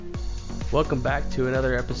Welcome back to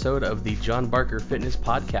another episode of the John Barker Fitness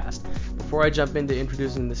Podcast. Before I jump into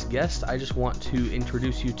introducing this guest, I just want to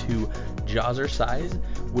introduce you to Jazzercise,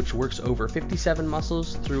 which works over 57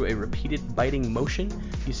 muscles through a repeated biting motion.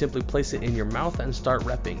 You simply place it in your mouth and start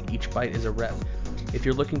repping. Each bite is a rep. If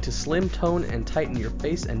you're looking to slim, tone, and tighten your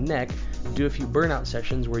face and neck, do a few burnout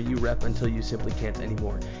sessions where you rep until you simply can't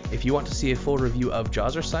anymore. If you want to see a full review of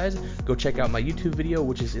Jazzercise, go check out my YouTube video,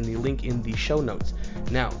 which is in the link in the show notes.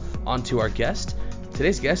 Now, on to our guest.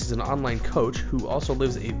 Today's guest is an online coach who also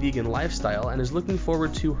lives a vegan lifestyle and is looking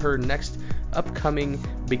forward to her next upcoming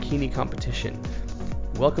bikini competition.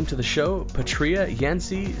 Welcome to the show, Patria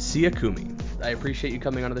Yancy Siakumi. I appreciate you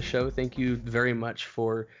coming onto the show. Thank you very much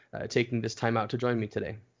for taking this time out to join me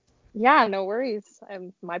today. Yeah, no worries.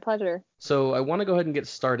 My pleasure. So I want to go ahead and get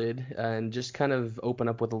started and just kind of open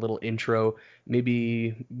up with a little intro.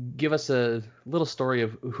 Maybe give us a little story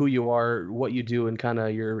of who you are, what you do, and kind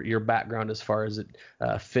of your background as far as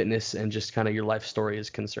fitness and just kind of your life story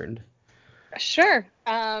is concerned. Sure.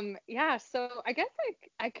 Yeah, so I guess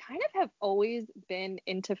I kind of have always been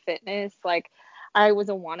into fitness. Like I was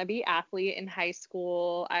a wannabe athlete in high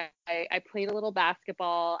school. I played a little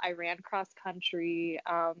basketball. I ran cross country.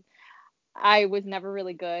 I was never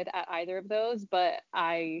really good at either of those, but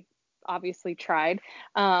I obviously tried.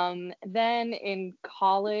 Then in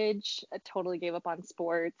college, I totally gave up on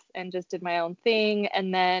sports and just did my own thing.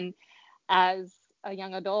 And then as a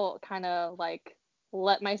young adult, kind of like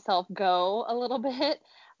let myself go a little bit.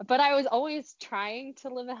 But I was always trying to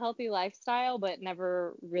live a healthy lifestyle, but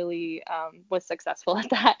never really was successful at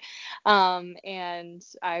that. And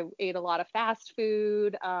I ate a lot of fast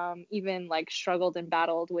food, even like struggled and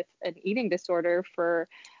battled with an eating disorder for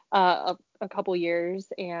a couple years,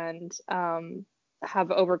 and have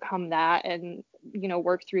overcome that and,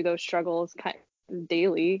 worked through those struggles kind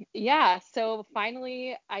daily. Yeah. So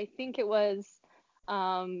finally, I think it was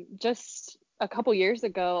just a couple years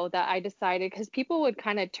ago that I decided, because people would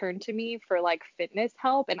kind of turn to me for like fitness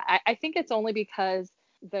help. And I think it's only because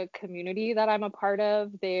the community that I'm a part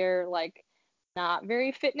of, they're like not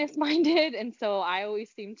very fitness minded. And so I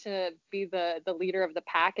always seem to be the leader of the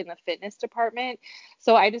pack in the fitness department.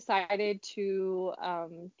 So I decided to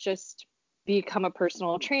just become a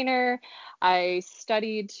personal trainer. I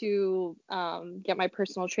studied to get my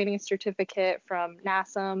personal training certificate from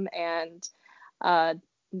NASM, and uh,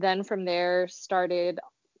 then from there started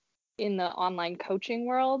in the online coaching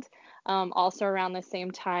world. Also around the same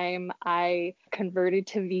time, I converted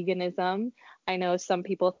to veganism. I know some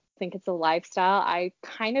people think it's a lifestyle. I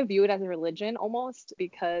kind of view it as a religion almost,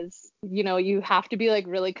 because, you have to be like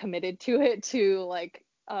really committed to it to like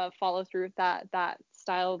follow through with that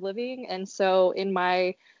style of living. And so in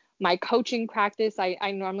my coaching practice,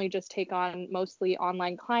 I normally just take on mostly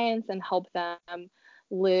online clients and help them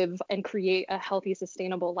live and create a healthy,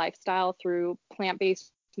 sustainable lifestyle through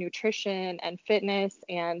plant-based nutrition and fitness.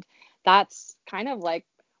 And that's kind of like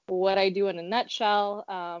what I do in a nutshell.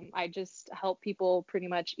 I just help people pretty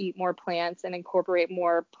much eat more plants and incorporate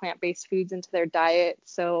more plant-based foods into their diet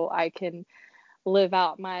so I can live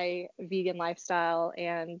out my vegan lifestyle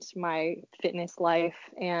and my fitness life.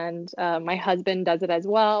 And my husband does it as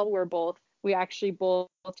well. We actually both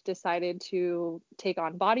decided to take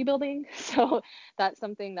on bodybuilding. So that's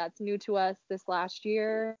something that's new to us this last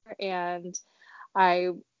year. And I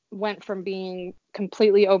went from being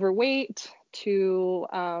completely overweight to,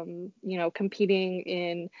 competing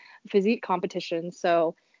in physique competitions.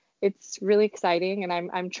 So it's really exciting, and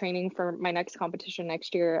I'm training for my next competition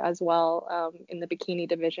next year as well, in the bikini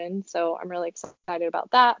division. So I'm really excited about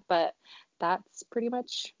that. But that's pretty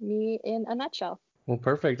much me in a nutshell. Well,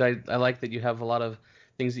 perfect. I like that you have a lot of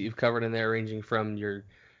things that you've covered in there, ranging from your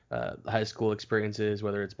high school experiences,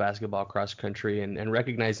 whether it's basketball, cross country, and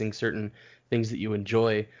recognizing certain things that you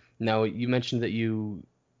enjoy. Now, you mentioned that you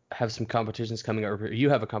have some competitions coming up, or you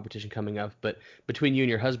have a competition coming up, but between you and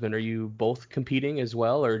your husband, are you both competing as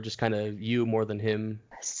well, or just kind of you more than him?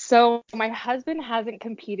 So my husband hasn't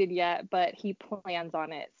competed yet, but he plans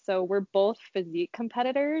on it. So we're both physique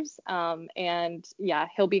competitors. And yeah,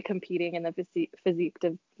 he'll be competing in the physique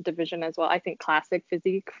division as well. I think classic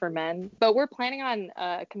physique for men. But we're planning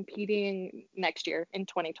on competing next year in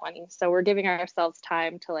 2020. So we're giving ourselves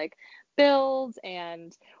time to like build.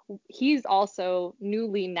 And he's also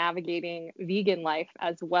newly navigating vegan life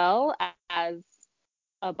as well as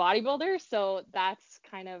a bodybuilder. So that's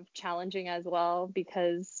kind of challenging as well,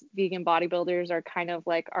 because vegan bodybuilders are kind of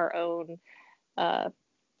like our own uh,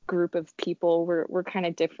 group of people. We're kind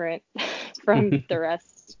of different from the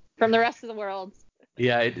rest of the world.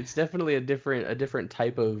 Yeah, it's definitely a different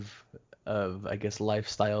type of I guess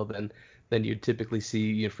lifestyle than than you'd typically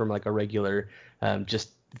see, from like a regular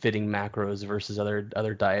just fitting macros versus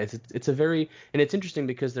other diets. It's a very, and it's interesting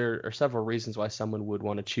because there are several reasons why someone would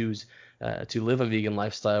want to choose to live a vegan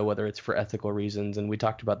lifestyle, whether it's for ethical reasons, and we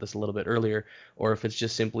talked about this a little bit earlier, or if it's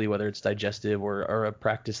just simply whether it's digestive or a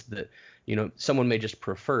practice that someone may just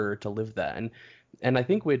prefer to live that. And I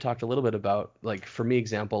think we had talked a little bit about, like, for me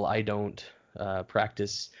example, I don't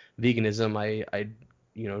practice veganism. I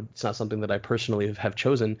it's not something that I personally have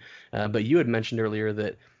chosen. But you had mentioned earlier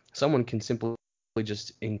that someone can simply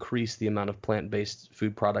just increase the amount of plant-based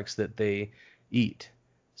food products that they eat.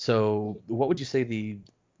 So what would you say the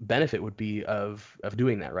benefit would be of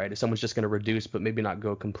doing that, right? If someone's just going to reduce but maybe not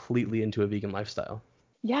go completely into a vegan lifestyle.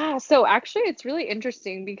 Yeah, so actually it's really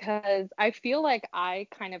interesting because I feel like I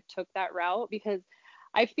kind of took that route because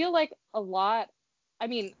I feel like a lot, I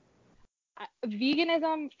mean,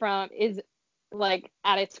 veganism from is like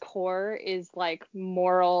at its core is like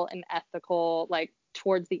moral and ethical, like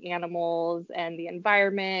towards the animals and the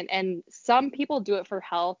environment. And some people do it for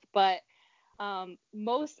health, but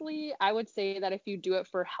mostly, I would say that if you do it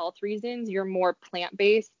for health reasons, you're more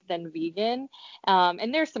plant-based than vegan.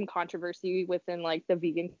 And there's some controversy within like the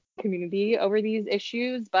vegan community over these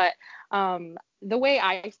issues, but the way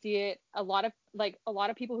I see it, a lot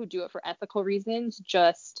of people who do it for ethical reasons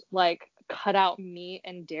just like cut out meat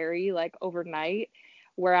and dairy like overnight,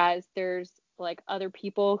 whereas there's like other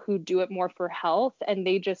people who do it more for health and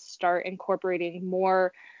they just start incorporating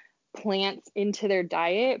more plants into their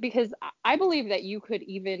diet because I believe that you could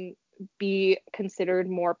even be considered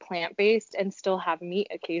more plant-based and still have meat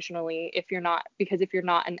occasionally if you're not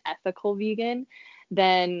an ethical vegan,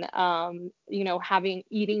 then having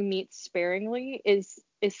eating meat sparingly is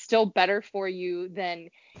still better for you than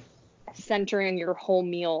centering your whole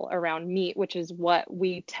meal around meat, which is what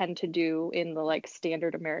we tend to do in the like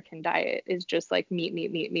standard American diet is just like meat,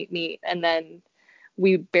 meat, meat, meat, meat. And then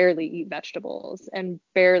we barely eat vegetables and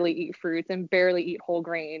barely eat fruits and barely eat whole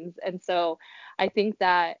grains. And so I think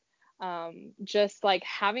that just like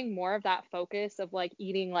having more of that focus of like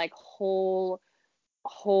eating like whole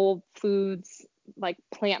foods, like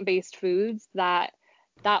plant-based foods that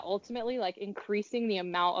ultimately like increasing the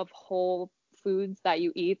amount of whole foods that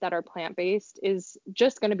you eat that are plant-based is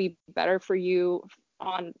just going to be better for you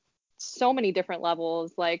on so many different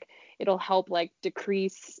levels. Like it'll help like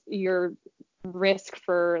decrease your risk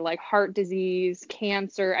for like heart disease,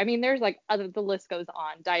 cancer. I mean, there's like the list goes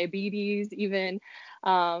on, diabetes even.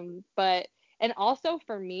 But and also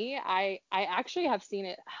for me, I actually have seen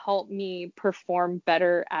it help me perform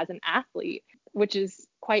better as an athlete, which is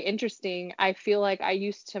quite interesting. I feel like I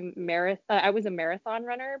was a marathon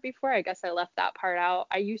runner before. I guess I left that part out.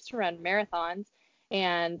 I used to run marathons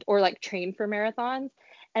and or like train for marathons,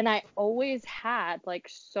 and I always had like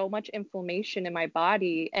so much inflammation in my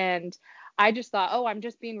body, and I just thought, oh, I'm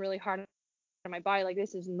just being really hard on my body. Like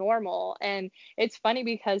this is normal. And it's funny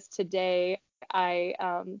because today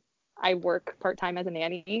I work part time as a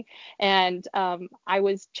nanny, and I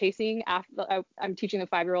was chasing after I'm teaching the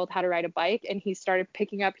 5-year-old how to ride a bike, and he started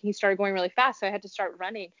picking up. He started going really fast, so I had to start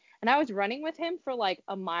running. And I was running with him for like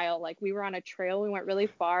a mile. Like we were on a trail, we went really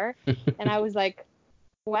far, and I was like,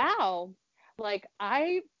 wow, like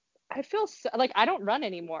I feel so, like I don't run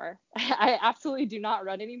anymore. I absolutely do not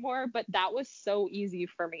run anymore, but that was so easy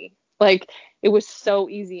for me. Like it was so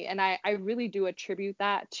easy. And I really do attribute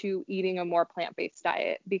that to eating a more plant-based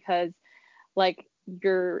diet because like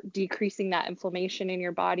you're decreasing that inflammation in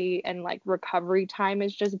your body and like recovery time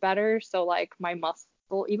is just better. So like my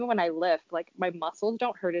muscle, even when I lift, like my muscles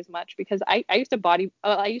don't hurt as much because I used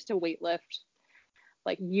to weight lift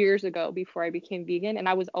like years ago before I became vegan and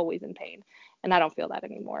I was always in pain and I don't feel that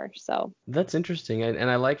anymore. So That's interesting, and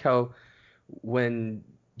I like how when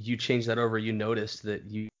you changed that over, you noticed that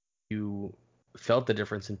you felt the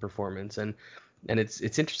difference in performance, and it's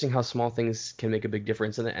interesting how small things can make a big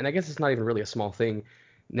difference, and I guess it's not even really a small thing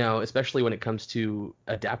now, especially when it comes to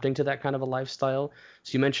adapting to that kind of a lifestyle.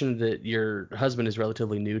 So you mentioned that your husband is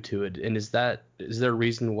relatively new to it, and is there a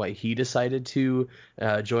reason why he decided to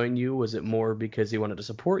join you? Was it more because he wanted to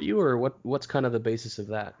support you, or what's kind of the basis of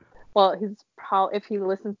that? well, if he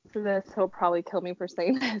listens to this, he'll probably kill me for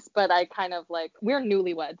saying this, but I kind of like we're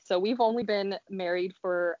newlyweds. So we've only been married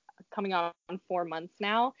for coming on 4 months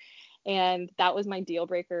now. And that was my deal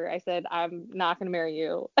breaker. I said, I'm not going to marry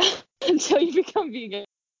you until you become vegan.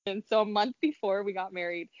 And so a month before we got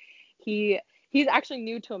married, he he's actually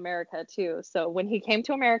new to America too. So when he came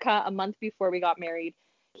to America a month before we got married,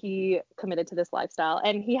 he committed to this lifestyle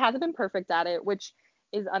and he hasn't been perfect at it, which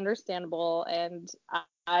is understandable. And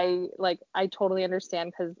I totally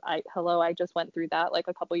understand because I just went through that like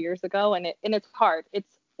a couple years ago and it's hard. It's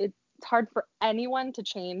hard for anyone to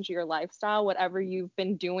change your lifestyle, whatever you've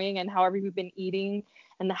been doing and however you've been eating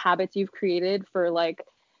and the habits you've created for like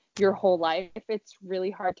your whole life. It's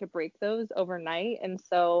really hard to break those overnight. And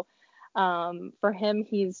so for him,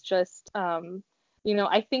 he's just,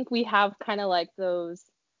 I think we have kind of like those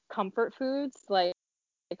comfort foods. Like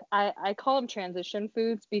I call them transition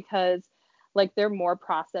foods because like they're more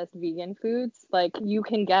processed vegan foods. Like you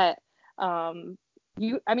can get, Oreos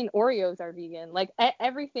are vegan. Like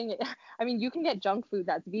everything. I mean, you can get junk food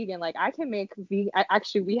that's vegan. Like I can make vegan.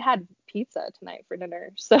 Actually, we had pizza tonight for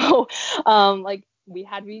dinner. So, like we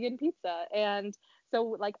had vegan pizza, and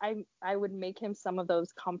so like I would make him some of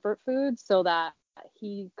those comfort foods so that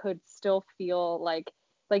he could still feel like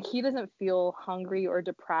he doesn't feel hungry or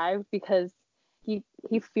deprived because he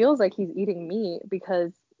feels like he's eating meat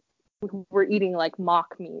because we're eating like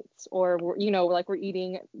mock meats or we're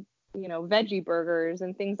eating veggie burgers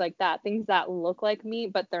and things like that, things that look like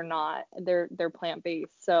meat but they're not, they're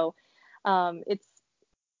plant-based. So it's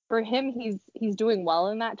for him, he's doing well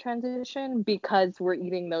in that transition because we're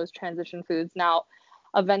eating those transition foods. Now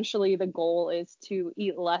eventually the goal is to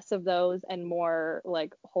eat less of those and more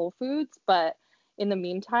like whole foods, but in the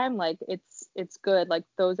meantime, like it's good, like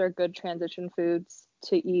those are good transition foods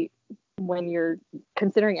to eat. When you're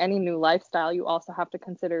considering any new lifestyle, you also have to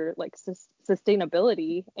consider like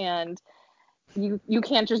sustainability, and you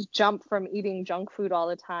can't just jump from eating junk food all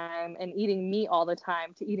the time and eating meat all the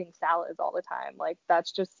time to eating salads all the time. Like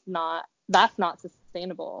that's not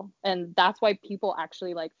sustainable. And that's why people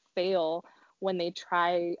actually like fail when they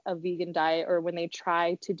try a vegan diet or when they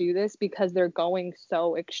try to do this, because they're going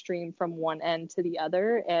so extreme from one end to the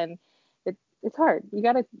other, and it's hard. You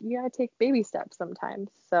gotta take baby steps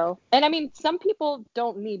sometimes. So, and I mean, some people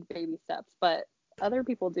don't need baby steps, but other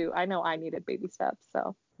people do. I know I needed baby steps.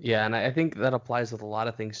 So Yeah, and I think that applies with a lot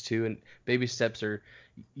of things too. And baby steps are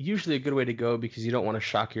usually a good way to go because you don't want to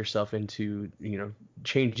shock yourself into,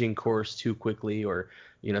 changing course too quickly, or,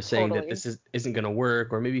 saying that totally. this isn't going to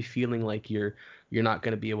work, or maybe feeling like you're not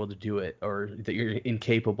going to be able to do it, or that you're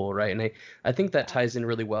incapable, right? And I think that Yeah. ties in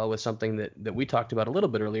really well with something that we talked about a little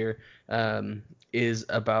bit earlier, is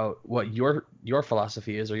about what your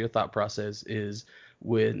philosophy is, or your thought process is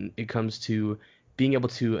when it comes to being able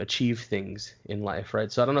to achieve things in life,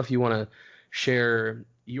 right? So I don't know if you want to share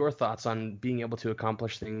your thoughts on being able to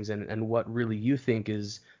accomplish things, and what really you think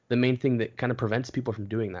is the main thing that kind of prevents people from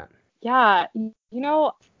doing that. Yeah,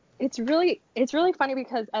 it's really funny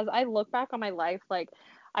because as I look back on my life, like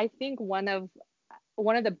I think one of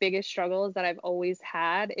the biggest struggles that I've always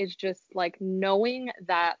had is just like knowing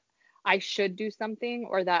that I should do something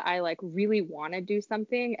or that I like really want to do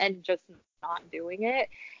something and just not doing it.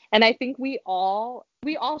 And I think we all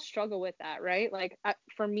struggle with that, right? Like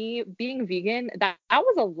for me, being vegan, that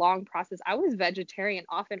was a long process. I was vegetarian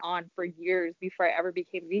off and on for years before I ever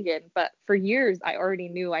became vegan, but for years I already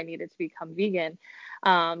knew I needed to become vegan.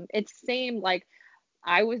 It's same like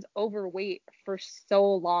I was overweight for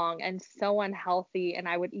so long and so unhealthy, and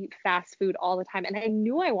I would eat fast food all the time, and I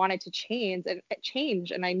knew I wanted to change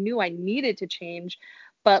and I knew I needed to change,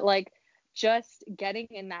 but like just getting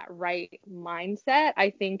in that right mindset,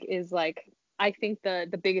 I think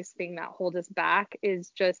the biggest thing that holds us back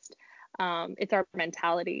is just it's our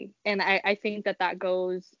mentality. And I think that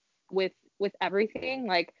goes with everything.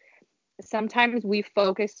 Like sometimes we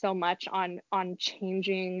focus so much on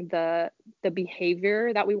changing the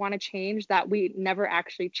behavior that we want to change that we never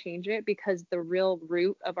actually change it, because the real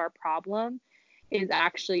root of our problem is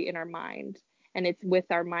actually in our mind, and it's with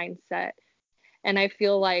our mindset. And I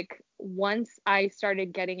feel like once I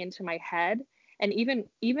started getting into my head, and even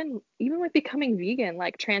with becoming vegan,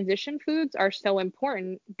 like transition foods are so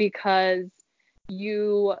important because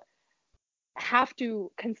you have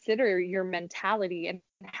to consider your mentality and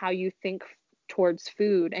how you think towards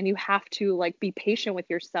food, and you have to like be patient with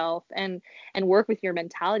yourself and work with your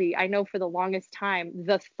mentality. I know for the longest time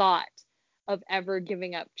the thought of ever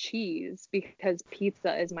giving up cheese because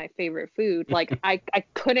pizza is my favorite food, like I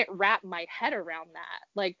couldn't wrap my head around that.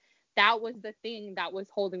 Like that was the thing that was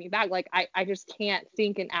holding me back. Like I just can't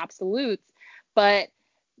think in absolutes. But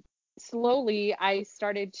slowly I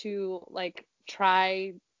started to like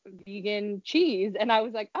try vegan cheese, and I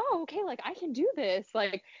was like, oh, okay, like I can do this.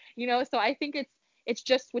 Like, so I think it's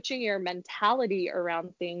just switching your mentality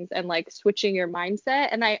around things and like switching your mindset.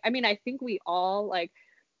 And I mean, I think we all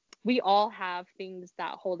have things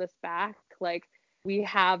that hold us back. Like we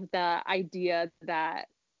have the idea that,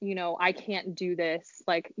 I can't do this.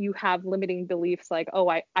 Like you have limiting beliefs like, oh,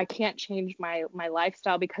 I can't change my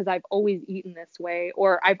lifestyle because I've always eaten this way,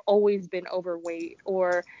 or I've always been overweight,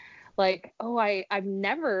 or like, oh, I've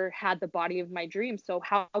never had the body of my dreams, so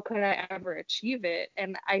how could I ever achieve it?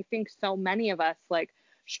 And I think so many of us like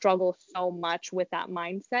struggle so much with that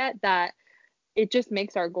mindset that it just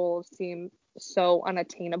makes our goals seem so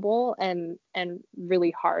unattainable and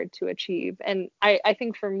really hard to achieve. And I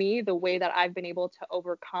think for me, the way that I've been able to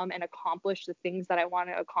overcome and accomplish the things that I want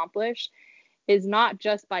to accomplish is not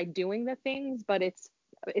just by doing the things, but it's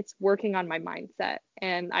working on my mindset.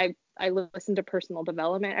 And I listen to personal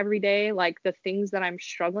development every day, like the things that I'm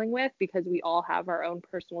struggling with, because we all have our own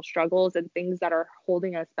personal struggles and things that are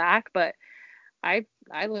holding us back. But I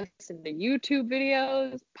listen to YouTube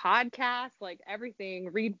videos, podcasts, like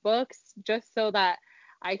everything, read books, just so that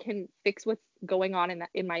I can fix what's going on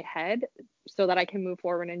in my head, so that I can move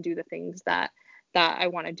forward and do the things that I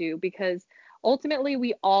want to do. Because ultimately,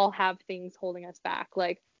 we all have things holding us back.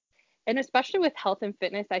 Like, and especially with health and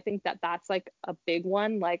fitness, I think that that's like a big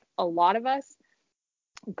one. Like a lot of us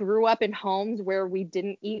grew up in homes where we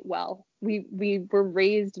didn't eat well. We were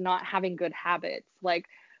raised not having good habits. Like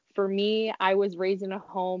for me, I was raised in a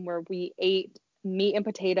home where we ate meat and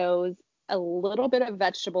potatoes, a little bit of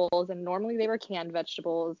vegetables, and normally they were canned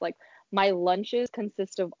vegetables. Like my lunches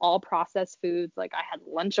consist of all processed foods. Like I had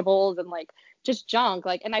Lunchables and like just junk.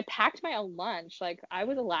 Like, and I packed my own lunch. Like I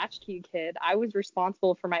was a latchkey kid. I was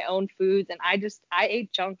responsible for my own foods, and I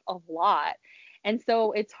ate junk a lot. And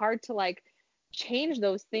so it's hard to like change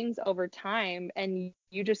those things over time, and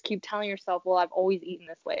you just keep telling yourself, well, I've always eaten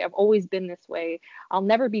this way, I've always been this way, I'll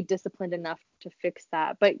never be disciplined enough to fix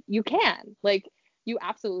that. But you can, like, you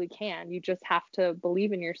absolutely can. You just have to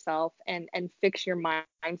believe in yourself and fix your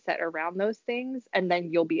mindset around those things, and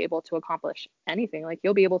then you'll be able to accomplish anything. Like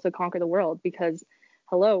you'll be able to conquer the world, because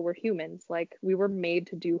hello, we're humans. Like we were made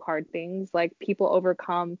to do hard things. Like people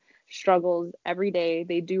overcome struggles every day,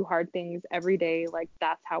 they do hard things every day. Like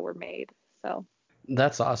that's how we're made. So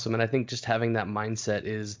That's awesome. And I think just having that mindset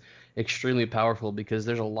is extremely powerful, because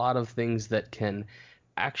there's a lot of things that can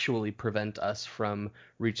actually prevent us from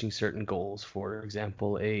reaching certain goals. For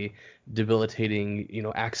example, a debilitating,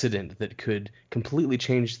 accident that could completely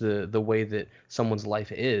change the way that someone's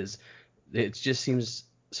life is. It just seems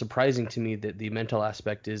surprising to me that the mental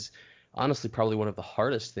aspect is honestly probably one of the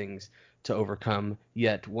hardest things to overcome.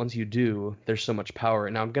 Yet once you do, there's so much power.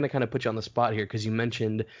 And now I'm going to kind of put you on the spot here, because you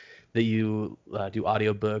mentioned that you do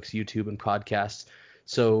audiobooks, YouTube, and podcasts.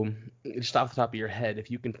 So, just off the top of your head, if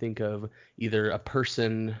you can think of either a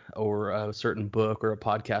person or a certain book or a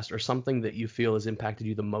podcast or something that you feel has impacted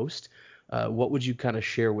you the most, what would you kind of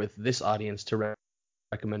share with this audience to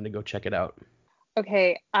recommend to go check it out?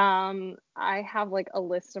 okay, I have like a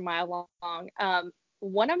list a mile long.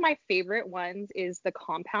 One of my favorite ones is The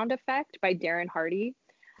Compound Effect by Darren Hardy.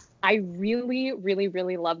 I really, really,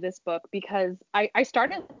 really love this book because I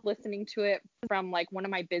started listening to it from like one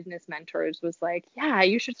of my business mentors was like, yeah,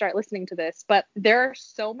 you should start listening to this. But there are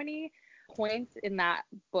so many points in that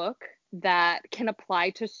book that can apply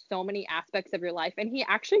to so many aspects of your life. And he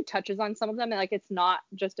actually touches on some of them. And like, it's not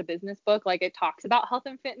just a business book, like, it talks about health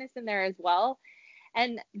and fitness in there as well.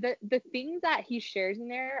 And the things that he shares in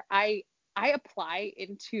there, I apply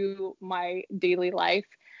into my daily life.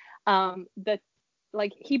 The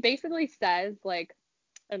Like he basically says like,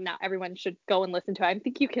 and now everyone should go and listen to it. I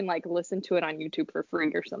think you can like listen to it on YouTube for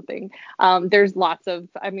free or something. There's lots of,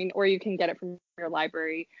 I mean, or you can get it from your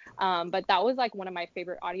library. But that was like one of my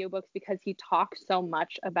favorite audiobooks because he talks so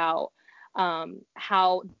much about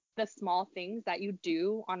how the small things that you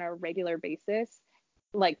do on a regular basis,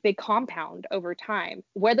 like they compound over time,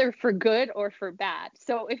 whether for good or for bad.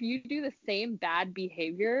 So if you do the same bad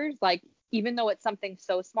behaviors, like even though it's something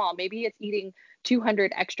so small, maybe it's eating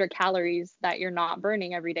 200 extra calories that you're not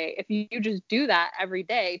burning every day. If you just do that every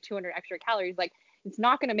day, 200 extra calories, like it's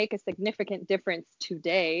not going to make a significant difference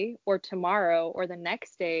today or tomorrow or the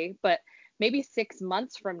next day, but maybe 6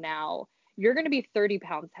 months from now, you're going to be 30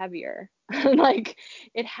 pounds heavier. Like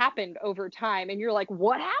it happened over time and you're like,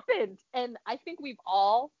 what happened? And I think we've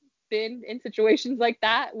all been in situations like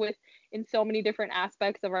that with in so many different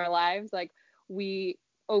aspects of our lives. Like we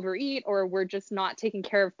overeat or we're just not taking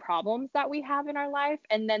care of problems that we have in our life,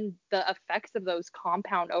 and then the effects of those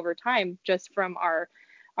compound over time just from our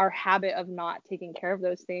habit of not taking care of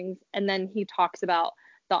those things. And then he talks about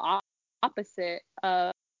the opposite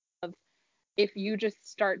of if you just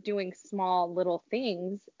start doing small little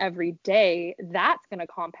things every day, that's going to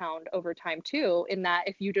compound over time too. In that,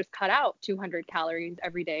 if you just cut out 200 calories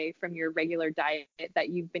every day from your regular diet that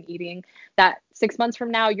you've been eating, that 6 months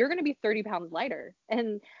from now, you're going to be 30 pounds lighter.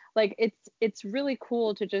 And like, it's really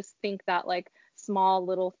cool to just think that like small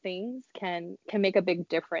little things can make a big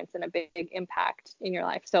difference and a big impact in your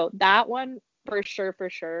life. So that one for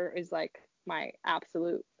sure is like my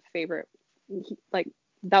absolute favorite. Like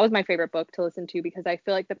that was my favorite book to listen to because I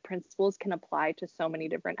feel like the principles can apply to so many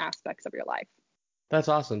different aspects of your life. That's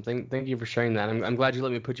awesome. Thank you for sharing that. I'm glad you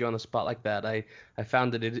let me put you on the spot like that. I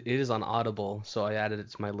found that it is on Audible, so I added it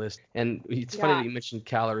to my list. And it's funny that Yeah. you mentioned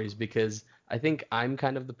calories because I think I'm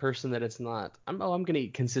kind of the person that it's not. I'm gonna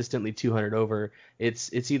eat consistently 200 over.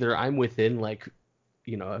 It's either I'm within like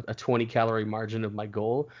a 20 calorie margin of my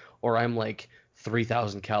goal, or I'm like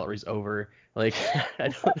 3,000 calories over. Like I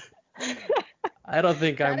don't I don't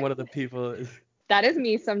think I'm That one of is the people. that is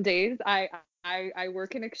me some days. I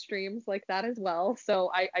work in extremes like that as well.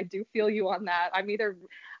 So I do feel you on that. I'm either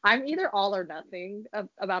all or nothing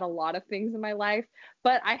about a lot of things in my life.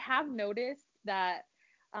 But I have noticed that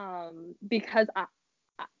because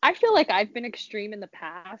I feel like I've been extreme in the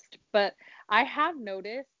past, but I have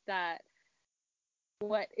noticed that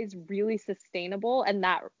what is really sustainable and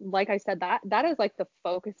that like I said that is like the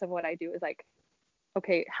focus of what I do is like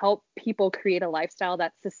okay, help people create a lifestyle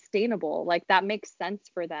that's sustainable, like that makes sense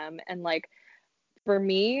for them. And like for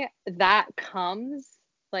me, that comes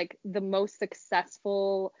like the most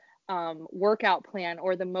successful workout plan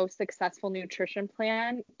or the most successful nutrition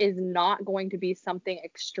plan is not going to be something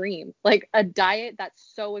extreme. Like a diet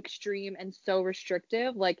that's so extreme and so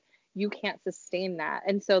restrictive, like you can't sustain that.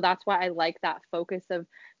 And so that's why I like that focus of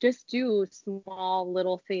just do small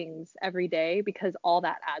little things every day because all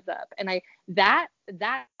that adds up. And that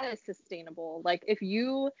is sustainable. Like if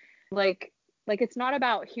you like it's not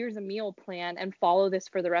about here's a meal plan and follow this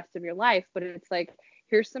for the rest of your life, but it's like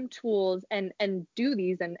here's some tools and do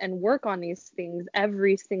these and work on these things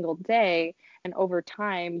every single day. And over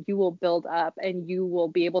time, you will build up and you will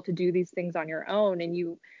be able to do these things on your own. And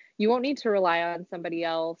you won't need to rely on somebody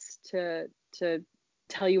else to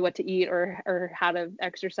tell you what to eat or how to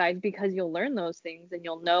exercise because you'll learn those things and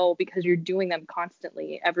you'll know because you're doing them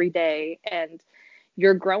constantly every day and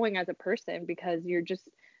you're growing as a person because you're just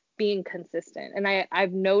being consistent. And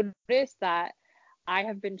I've noticed that I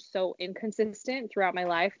have been so inconsistent throughout my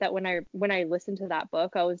life that when I listened to that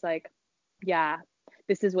book, I was like, yeah,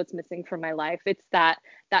 this is what's missing from my life. It's that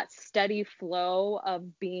steady flow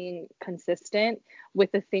of being consistent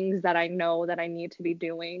with the things that I know that I need to be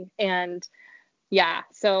doing. And yeah,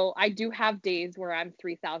 so I do have days where I'm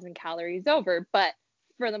 3,000 calories over, but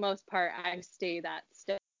for the most part, I stay that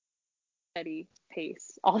steady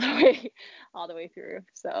pace all the way through.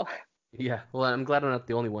 So Yeah, well, I'm glad I'm not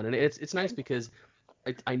the only one. And it's nice good. because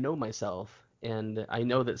I know myself, and I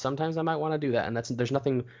know that sometimes I might want to do that, and there's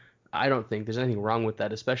nothing. I don't think there's anything wrong with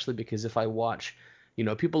that, especially because if I watch,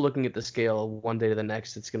 people looking at the scale one day to the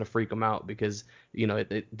next, it's gonna freak them out because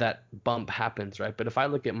that bump happens, right? But if I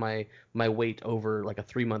look at my weight over like a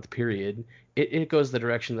 3 month period, it goes the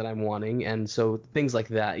direction that I'm wanting, and so things like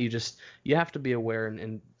that, you have to be aware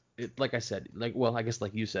and like I said, like well, I guess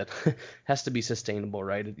like you said, has to be sustainable,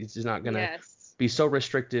 right? It's just not gonna Yes. be so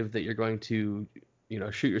restrictive that you're going to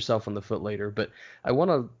shoot yourself in the foot later. But I want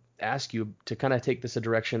to ask you to kind of take this a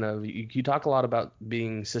direction of you talk a lot about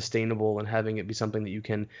being sustainable and having it be something that you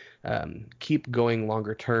can keep going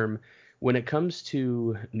longer term. When it comes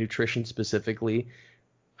to nutrition specifically,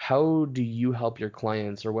 how do you help your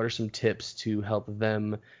clients, or what are some tips to help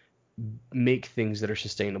them make things that are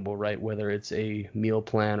sustainable, right? Whether it's a meal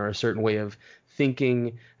plan or a certain way of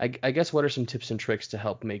thinking. I guess what are some tips and tricks to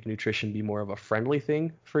help make nutrition be more of a friendly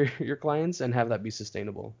thing for your clients and have that be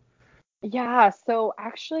sustainable? Yeah, so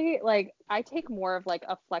actually like I take more of like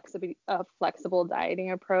a flexible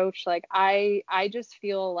dieting approach. Like I just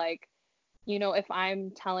feel like if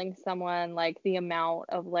I'm telling someone like the amount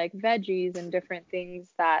of like veggies and different things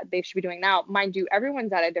that they should be doing now, mind you,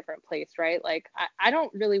 everyone's at a different place, right? Like I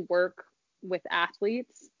don't really work with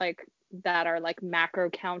athletes like that are like macro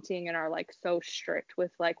counting and are like so strict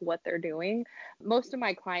with like what they're doing. Most of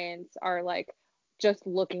my clients are like just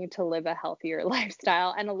looking to live a healthier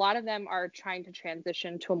lifestyle, and a lot of them are trying to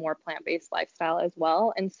transition to a more plant-based lifestyle as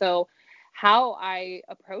well. And so how I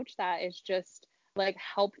approach that is just like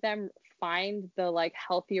help them find the like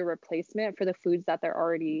healthier replacement for the foods that they're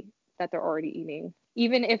already eating.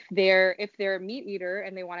 Even if they're a meat eater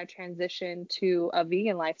and they want to transition to a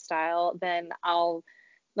vegan lifestyle, then I'll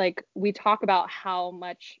like we talk about how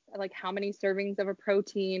many servings of a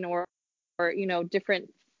protein or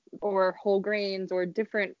different or whole grains or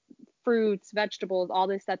different fruits, vegetables, all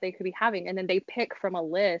this that they could be having, and then they pick from a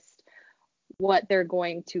list what they're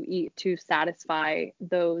going to eat to satisfy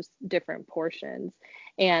those different portions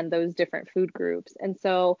and those different food groups. And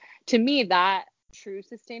so to me, that true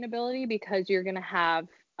sustainability because you're going to have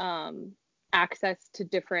access to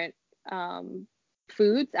different um,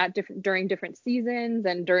 foods at during different seasons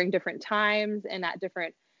and during different times and at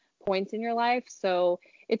different points in your life. So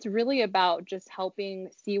it's really about just helping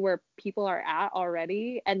see where people are at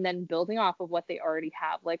already and then building off of what they already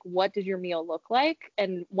have. Like, what does your meal look like?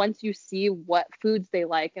 And once you see what foods they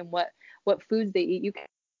like and what foods they eat, you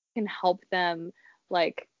can help them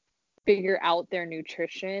like figure out their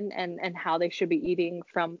nutrition and how they should be eating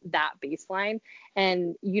from that baseline.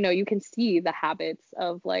 And you can see the habits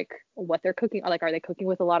of like what they're cooking. Like, are they cooking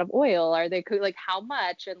with a lot of oil? Are they like how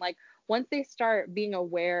much? And like once they start being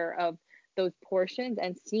aware of those portions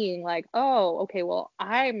and seeing like, oh, okay, well,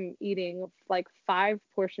 I'm eating like 5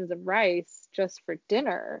 portions of rice just for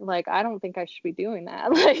dinner. Like, I don't think I should be doing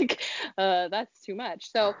that. Like, that's too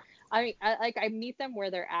much. So I meet them where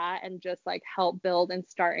they're at and just like help build and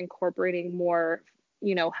start incorporating more,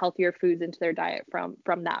 healthier foods into their diet from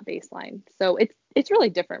that baseline. So it's really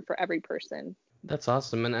different for every person. That's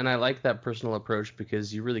awesome. And I like that personal approach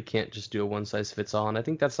because you really can't just do a one size fits all. And I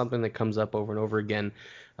think that's something that comes up over and over again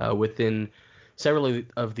within several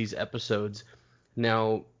of these episodes.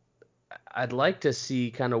 Now, I'd like to see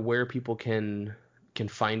kind of where people can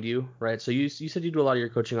find you, right? So you said you do a lot of your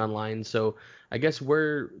coaching online. So I guess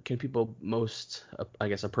where can people most, I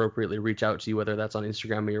guess, appropriately reach out to you, whether that's on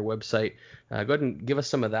Instagram or your website? Go ahead and give us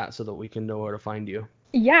some of that so that we can know where to find you.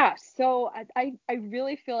 Yeah, so I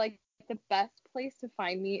really feel like the best place to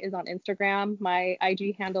find me is on Instagram. My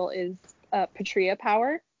IG handle is Patria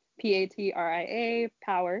Power, Patria Power,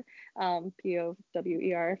 Power, if you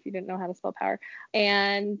didn't know how to spell power.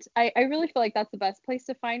 And I really feel like that's the best place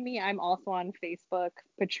to find me. I'm also on Facebook,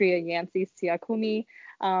 Patria Yancy Siakumi.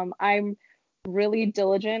 I'm really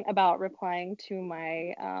diligent about replying to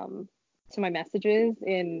my messages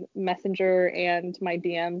in Messenger and my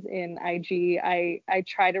DMs in IG. I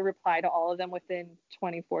try to reply to all of them within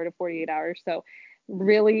 24 to 48 hours. So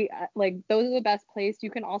really, like, those are the best place.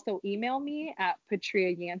 You can also email me at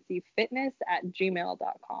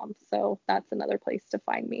patriayanceyfitness@gmail.com. So that's another place to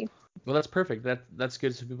find me. Well, that's perfect. That's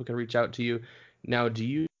good so people can reach out to you. Now, do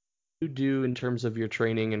you do in terms of your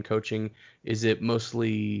training and coaching, is it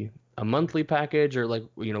mostly a monthly package or like,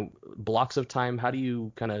 blocks of time? How do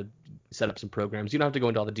you kind of set up some programs? You don't have to go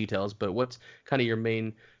into all the details, but what's kind of your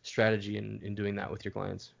main strategy in doing that with your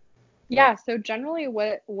clients? Yeah, so generally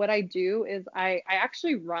what I do is I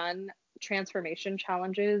actually run transformation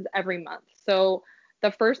challenges every month. So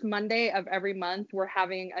the first Monday of every month, we're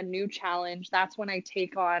having a new challenge. That's when I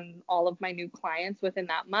take on all of my new clients within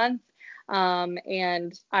that month.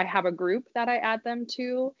 And I have a group that I add them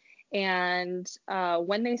to. And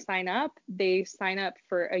when they sign up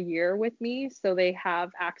for a year with me. So they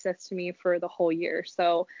have access to me for the whole year.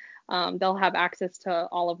 So they'll have access to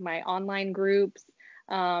all of my online groups.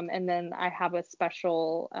 And then I have a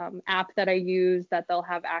special app that I use that they'll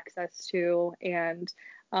have access to. And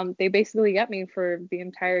they basically get me for the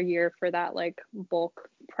entire year for that like bulk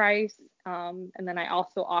price. And then I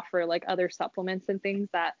also offer like other supplements and things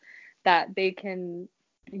that they can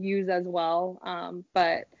use as well.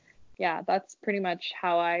 But yeah, that's pretty much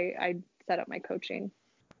how I set up my coaching.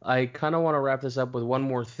 I kind of want to wrap this up with one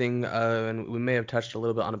more thing, and we may have touched a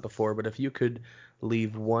little bit on it before, but if you could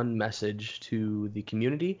leave one message to the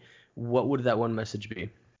community, what would that one message be?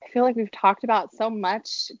 I feel like we've talked about so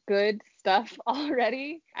much good stuff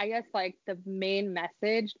already. I guess like the main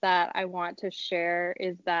message that I want to share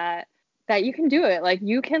is that you can do it. Like,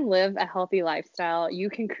 you can live a healthy lifestyle. You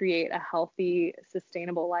can create a healthy,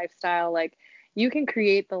 sustainable lifestyle. Like, you can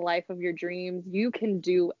create the life of your dreams. You can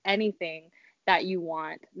do anything that you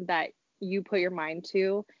want, that you put your mind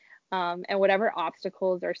to. And whatever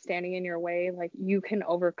obstacles are standing in your way, like, you can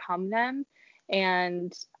overcome them.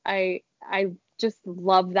 And I just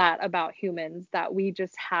love that about humans, that we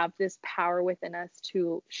just have this power within us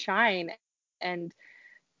to shine and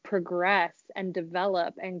progress and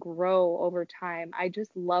develop and grow over time. I just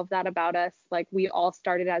love that about us. Like, we all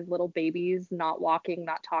started as little babies, not walking,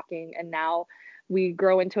 not talking, and now we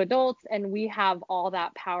grow into adults and we have all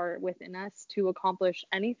that power within us to accomplish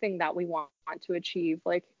anything that we want to achieve.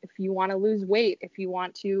 Like, if you want to lose weight, if you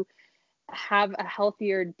want to have a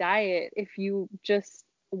healthier diet, if you just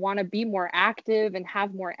want to be more active and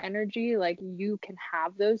have more energy, like, you can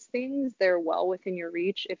have those things. They're well within your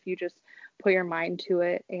reach if you just put your mind to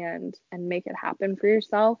it and make it happen for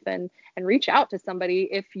yourself, and reach out to somebody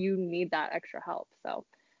if you need that extra help. So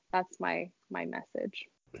that's my message.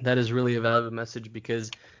 That is really a valuable message because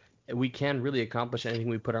we can really accomplish anything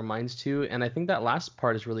we put our minds to. And I think that last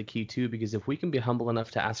part is really key too, because if we can be humble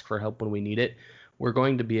enough to ask for help when we need it, we're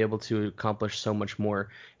going to be able to accomplish so much more.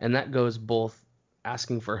 And that goes both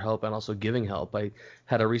asking for help and also giving help. I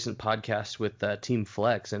had a recent podcast with Team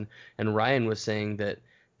Flex, and Ryan was saying that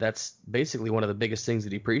that's basically one of the biggest things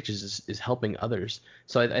that he preaches is helping others.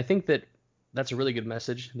 So I think that that's a really good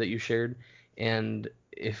message that you shared. And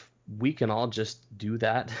if we can all just do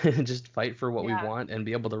that, just fight for what we Yeah. want and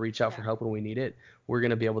be able to reach out for Yeah. help when we need it, we're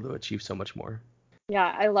going to be able to achieve so much more.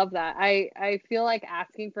 Yeah, I love that. I feel like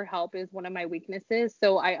asking for help is one of my weaknesses,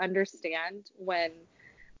 so I understand when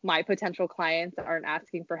my potential clients aren't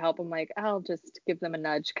asking for help. I'm like, I'll just give them a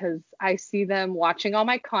nudge because I see them watching all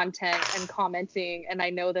my content and commenting, and I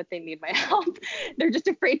know that they need my help. They're just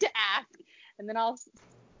afraid to ask. And then I'll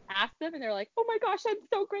ask them, and they're like, oh my gosh, I'm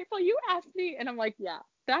so grateful you asked me. And I'm like, yeah,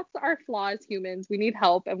 that's our flaw as humans. We need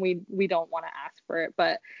help, and we don't want to ask for it.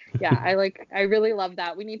 But yeah, I really love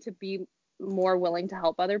that. We need to be more willing to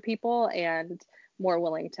help other people and more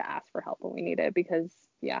willing to ask for help when we need it, because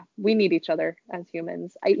yeah, we need each other as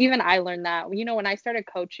humans. I learned that, when I started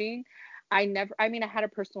coaching, I mean, I had a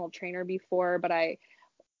personal trainer before, but I,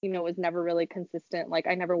 was never really consistent. Like,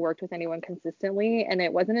 I never worked with anyone consistently. And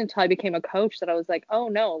it wasn't until I became a coach that I was like, oh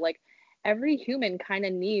no, like every human kind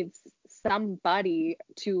of needs somebody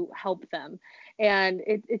to help them. And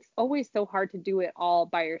it's always so hard to do it all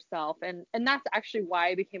by yourself. And that's actually why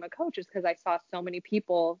I became a coach, is because I saw so many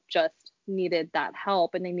people just needed that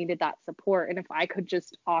help and they needed that support. And if I could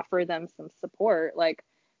just offer them some support, like,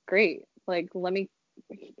 great, like, let me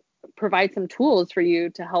provide some tools for you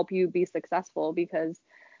to help you be successful, because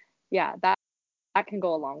yeah, that can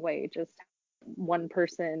go a long way. Just one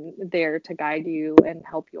person there to guide you and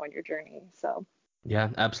help you on your journey. So Yeah,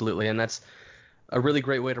 absolutely. And that's a really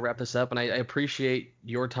great way to wrap this up. And I appreciate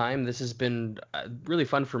your time. This has been really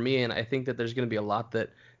fun for me. And I think that there's going to be a lot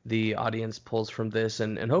that the audience pulls from this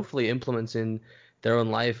and hopefully implements in their own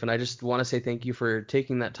life. And I just want to say thank you for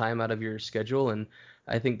taking that time out of your schedule. And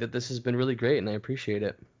I think that this has been really great and I appreciate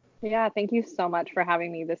it. yeah, thank you so much for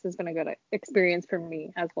having me. This has been a good experience for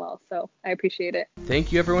me as well. So I appreciate it.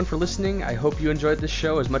 Thank you everyone for listening. I hope you enjoyed this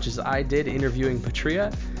show as much as I did interviewing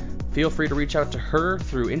Patria. Feel free to reach out to her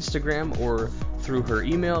through Instagram or through her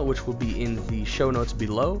email, which will be in the show notes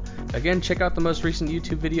below. Again, check out the most recent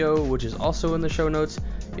YouTube video, which is also in the show notes.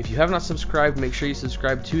 If you have not subscribed, make sure you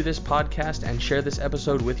subscribe to this podcast and share this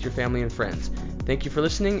episode with your family and friends. Thank you for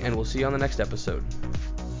listening, and we'll see you on the next episode.